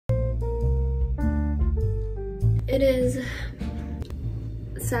It is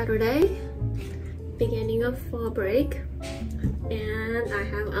Saturday, beginning of fall break, and I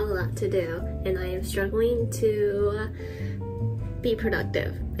have a lot to do, and I am struggling to be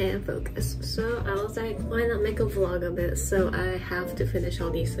productive and focus. So I was like, why not make a vlog of it? So I have to finish all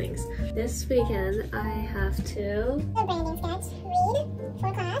these things. This weekend I have to a branding sketch, read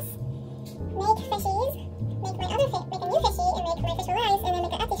for class, make fishies, make my other fish, make a new fishy, and make my fish rice, and then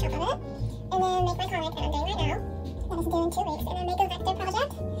make an Etsy shop of it, and then make my comic that I'm doing right now. That is due in 2 weeks, and then make a vector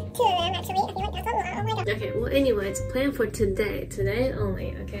project. 2 of them actually. If you want, that's a lot. Oh my god. Okay, well anyways, plan for today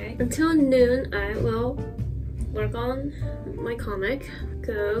only, okay? Until noon, I will work on my comic,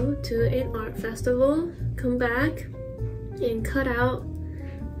 go to an art festival, come back, and cut out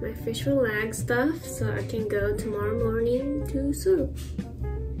my fish leg stuff so I can go tomorrow morning to sew.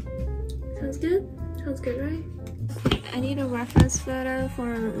 Sounds good? Sounds good, right? I need a reference photo for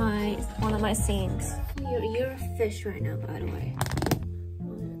one of my scenes. You're a fish right now, by the way.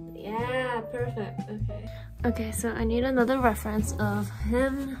 Yeah, perfect. Okay. Okay, so I need another reference of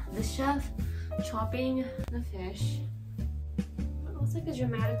him, the chef, chopping the fish. It looks like a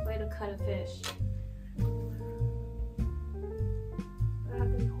dramatic way to cut a fish.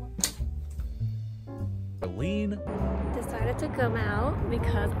 Lean. Decided to come out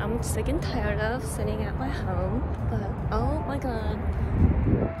because I'm sick and tired of sitting at my home. But oh my god.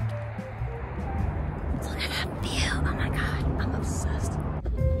 Look at that view. Oh my god. I'm obsessed.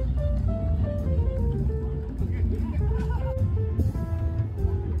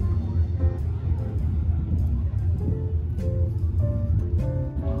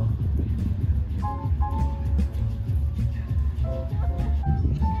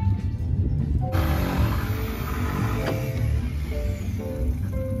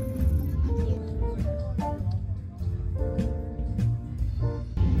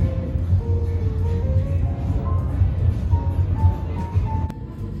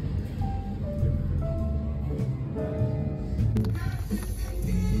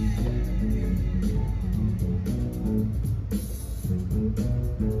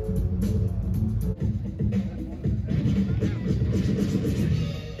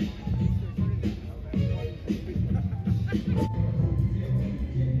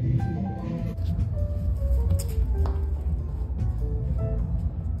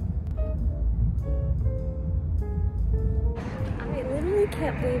 I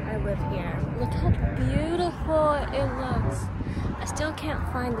can't believe I live here. Look how beautiful it looks. I still can't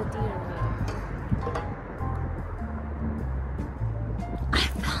find the deer though. I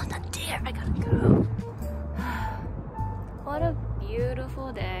found a deer. I gotta go. What a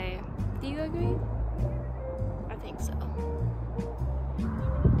beautiful day. Do you agree? I think so.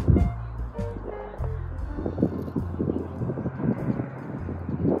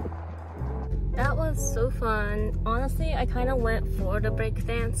 That was so fun. Honestly, I kind of went for the break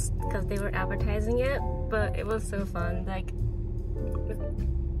dance because they were advertising it, but it was so fun. Like,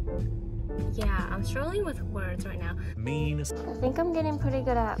 yeah, I'm struggling with words right now. Mean. I think I'm getting pretty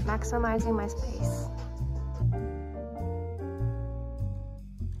good at maximizing my space.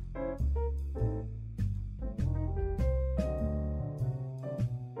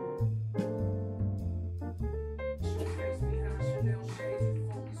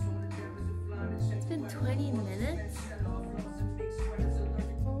 It's been 20 minutes.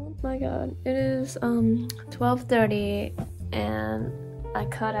 Oh my god, it is 12:30 and I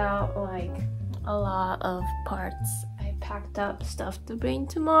cut out like a lot of parts. I packed up stuff to bring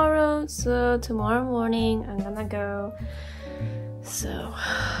tomorrow, so tomorrow morning I'm gonna go. So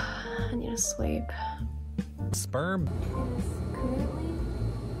I need to sleep. Sperm. It is currently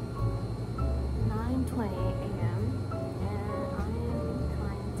 9:20 a.m. and I am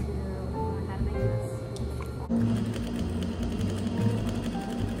trying to learn how to make this.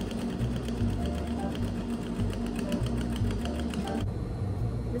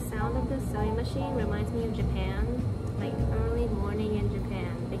 The sound of the sewing machine reminds me of Japan, like early morning in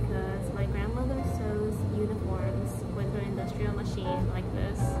Japan, because my grandmother sews uniforms with her industrial machine like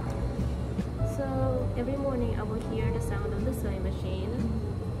this. So every morning I will hear the sound of the sewing machine.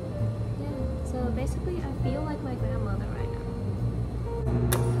 Yeah, so basically I feel like my grandmother right now.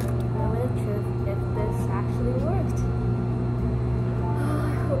 I want to prove if this actually worked. Oh,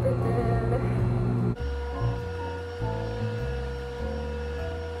 I hope it did.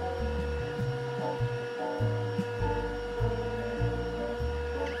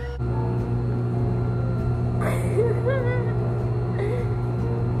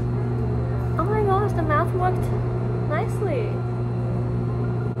 Oh my gosh, the mouth worked nicely.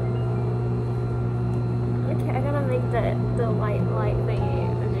 Okay, I gotta make the white light thingy.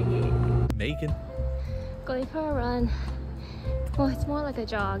 Naked. going for a run. Well, it's more like a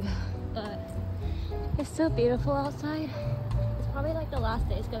jog, but it's so beautiful outside. It's probably like the last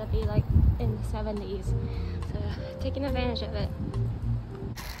day is gonna be like in the 70s, so taking advantage of it.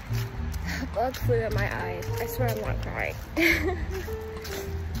 A bug flew in my eyes. I swear I'm not crying.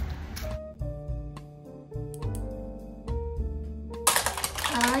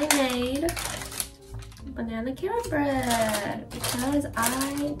 I made banana carrot bread because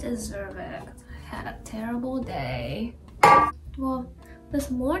I deserve it. I had a terrible day. Well, this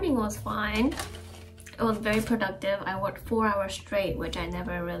morning was fine. It was very productive. I worked 4 hours straight, which I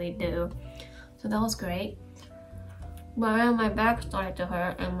never really do. So that was great. But then my back started to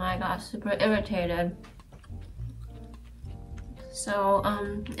hurt and I got super irritated. So,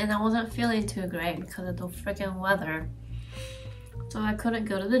 and I wasn't feeling too great because of the freaking weather. So I couldn't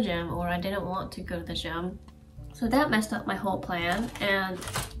go to the gym, or I didn't want to go to the gym. So that messed up my whole plan. And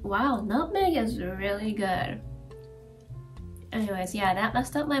wow, nutmeg is really good. Anyways, yeah, that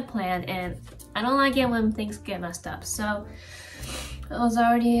messed up my plan, and I don't like it when things get messed up. So I was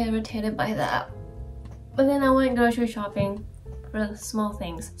already irritated by that. But then I went grocery shopping for the small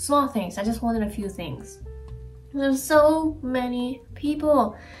things. Small things, I just wanted a few things. There's so many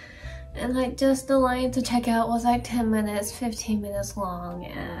people. And like just the line to check out was like 10 minutes, 15 minutes long.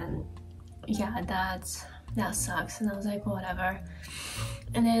 And yeah, that sucks. And I was like, whatever.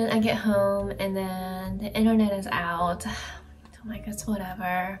 And then I get home and then the internet is out. I'm like, it's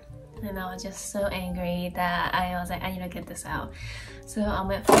whatever. And I was just so angry that I was like, I need to get this out. So I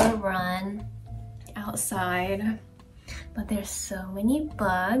went for a run outside, but there's so many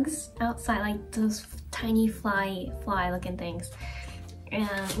bugs outside, like those tiny fly looking things.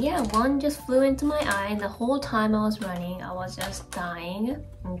 And yeah, one just flew into my eye, and the whole time I was running, I was just dying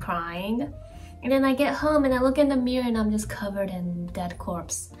and crying. And then I get home and I look in the mirror and I'm just covered in dead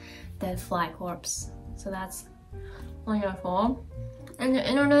fly corpse. So that's wonderful. And the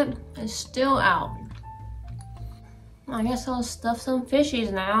internet is still out. I guess I'll stuff some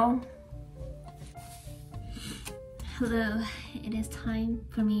fishies now. Hello, it is time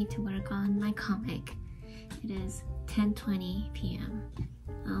for me to work on my comic. It is 10:20 p.m.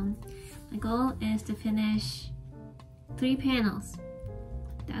 My goal is to finish 3 panels.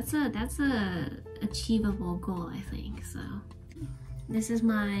 That's a achievable goal, I think. So this is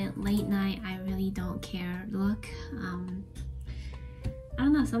my late night I really don't care look. I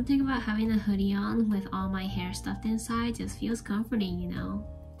don't know, something about having a hoodie on with all my hair stuffed inside just feels comforting, you know?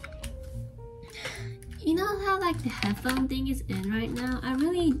 You know how like the headphone thing is in right now? I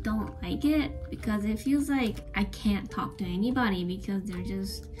really don't like it because it feels like I can't talk to anybody because they're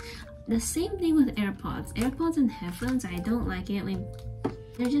just... The same thing with AirPods. AirPods and headphones, I don't like it when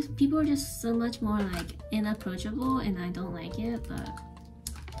people are just so much more like inapproachable, and I don't like it. But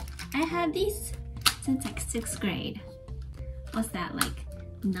I had these since like 6th grade. What's that, like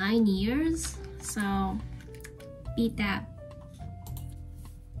 9 years? So beat that.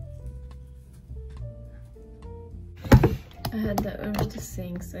 I had the urge to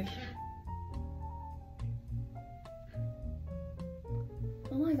sing, so...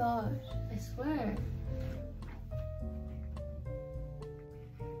 Oh my gosh, I swear.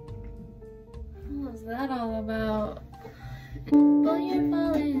 What was that all about? Boy, you're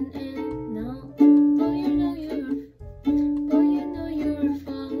falling in, no. Boy, you know you're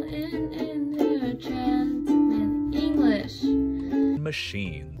falling in her trance with English.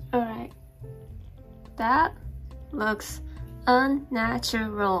 Machine. Alright. That looks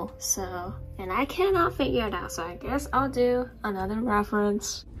unnatural, so, and I cannot figure it out, so I guess I'll do another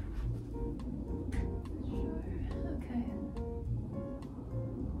reference. Okay.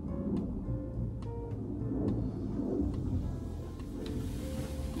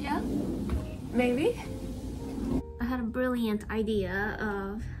 Yeah, maybe. I had a brilliant idea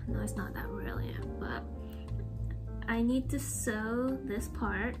of, no, it's not that brilliant, but I need to sew this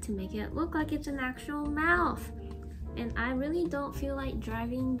part to make it look like it's an actual mouth. And I really don't feel like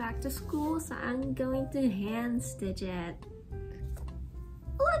driving back to school, so I'm going to hand stitch it.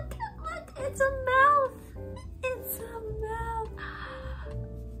 Look, it's a mouth! It's a mouth!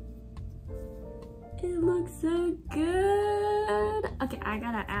 It looks so good! Okay, I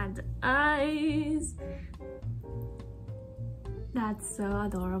gotta add the eyes. That's so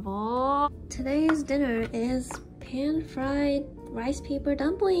adorable. Today's dinner is pan-fried rice paper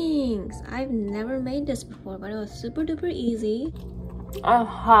dumplings. I've never made this before, but it was super duper easy.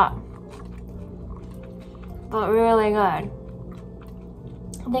 Hot, but really good.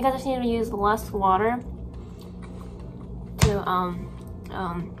 I think I just need to use less water to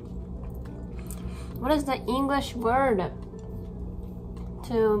what is the English word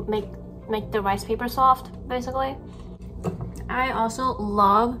to make make the rice paper soft, basically. I also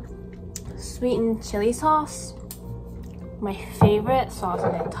love sweetened chili sauce. My favorite sauce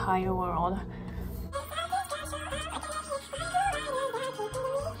in the entire world.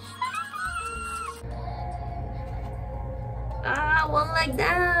 Ah, one leg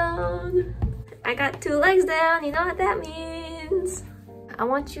down. I got 2 legs down, you know what that means. I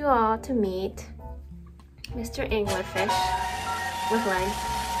want you all to meet Mr. Anglerfish with legs.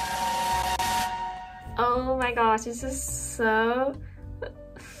 Oh my gosh, this is so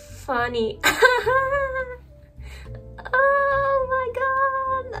funny. Oh my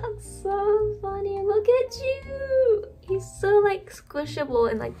god, that's so funny. Look at you. He's so like squishable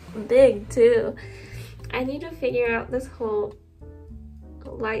and like big too. I need to figure out this whole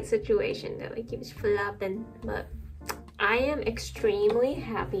light situation that like keeps flopping, but I am extremely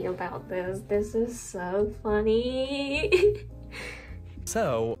happy about this. This is so funny.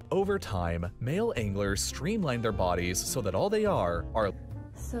 So, over time, male anglers streamline their bodies so that all they are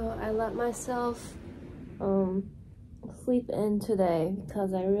So I let myself sleep in today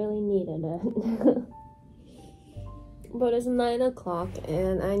because I really needed it. But it's 9 o'clock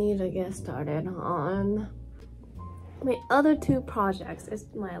and I need to get started on my other 2 projects. It's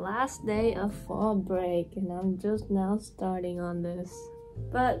my last day of fall break and I'm just now starting on this.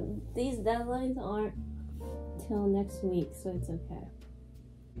 But these deadlines aren't till next week, so it's okay.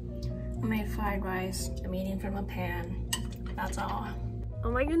 I made fried rice. I'm eating from a pan. That's all.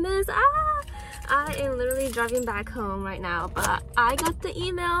 Oh my goodness, I am literally driving back home right now, but I got the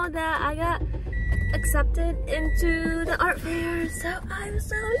email that I got accepted into the art fair, so I'm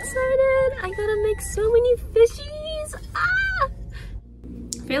so excited. I gotta make so many fishies.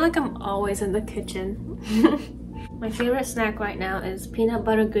 I feel like I'm always in the kitchen. My favorite snack right now is peanut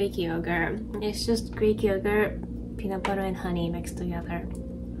butter Greek yogurt. It's just Greek yogurt, peanut butter and honey mixed together.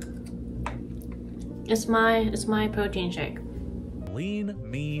 It's my protein shake. lean,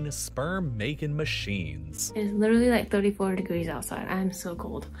 mean, sperm-making machines. It's literally like 34 degrees outside. I'm so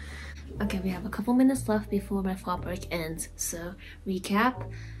cold. Okay, we have a couple minutes left before my fall break ends. So, recap.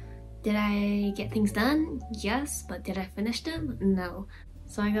 Did I get things done? Yes, but did I finish them? No.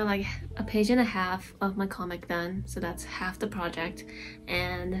 So I got like a page and a half of my comic done, so that's half the project.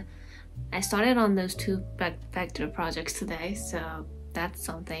 And I started on those 2 vector projects today, so that's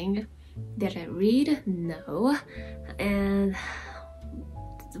something. Did I read? No. And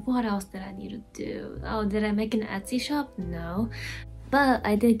what else did I need to do? Oh, did I make an Etsy shop? No. But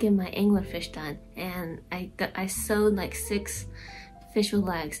I did get my anglerfish done, and I sewed like 6 fish with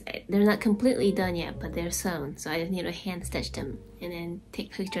legs. They're not completely done yet, but they're sewn, so I just need to hand stitch them and then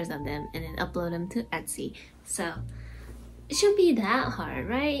take pictures of them and then upload them to Etsy. So it shouldn't be that hard,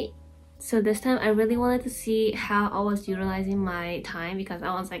 right? So this time I really wanted to see how I was utilizing my time, because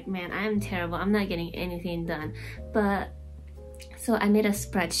I was like, man, I am terrible, I'm not getting anything done. But so I made a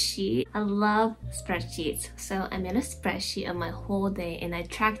spreadsheet. I love spreadsheets, so I made a spreadsheet of my whole day and I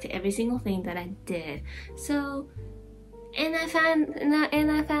tracked every single thing that I did. So and I found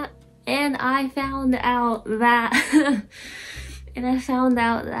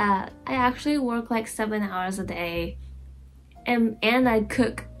out that I actually work like 7 hours a day, and I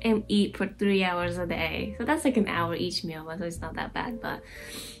cook and eat for 3 hours a day. So that's like an hour each meal, so it's not that bad. But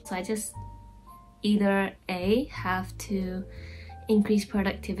so I just either A, have to increase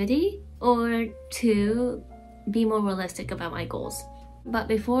productivity, or 2, be more realistic about my goals. But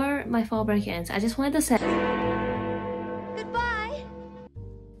before my fall break ends, I just wanted to say goodbye.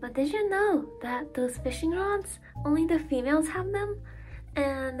 But did you know that those fishing rods, only the females have them?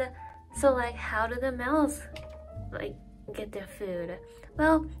 And so like, how do the males like get their food?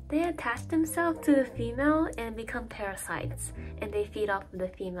 Well, they attach themselves to the female and become parasites, and they feed off the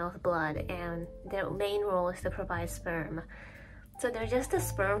female's blood, and their main role is to provide sperm. So they're just a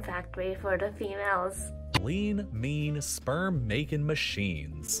sperm factory for the females. Lean, mean, sperm-making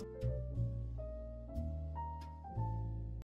machines.